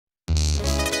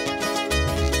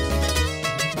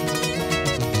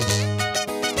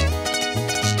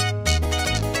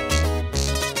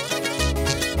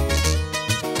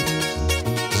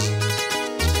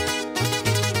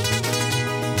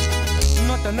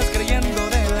andas creyendo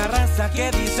de la raza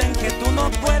que dicen que tú no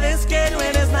puedes, que no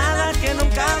eres nada, que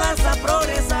nunca vas a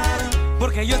progresar.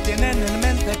 Porque ellos tienen en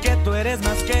mente que tú eres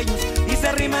más que ellos y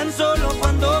se riman solo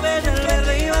cuando ven el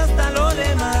verde y basta lo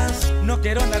demás. No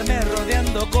quiero andarme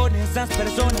rodeando con esas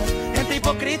personas, gente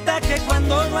hipócrita que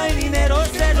cuando no hay dinero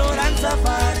se logran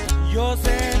zafar. Yo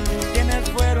sé quiénes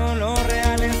fueron los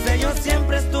reales, ellos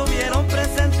siempre estuvieron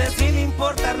presentes sin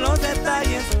importar los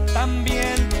detalles.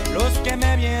 También los que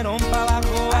me vieron pa'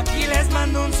 abajo, aquí les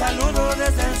mando un saludo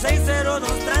desde el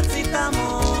 602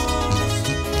 transitamos.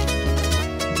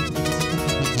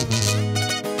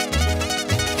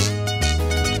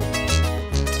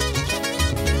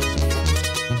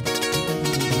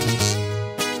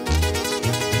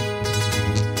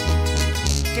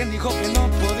 ¿Quién dijo que no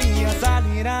podía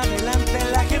salir adelante?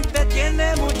 La gente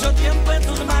tiene mucho tiempo en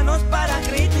sus manos para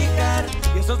criticar,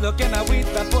 y eso es lo que me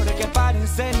agüita porque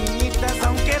parecen niñitas.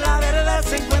 Aunque la verdad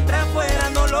se encuentra afuera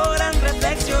no logran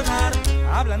reflexionar.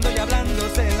 Hablando y hablando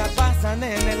se la pasan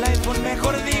en el iPhone.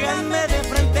 Mejor díganme de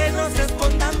frente, no se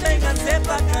escondan, vénganse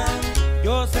pa' acá.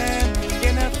 Yo sé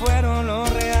quiénes fueron los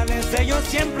reales, ellos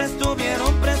siempre estuvieron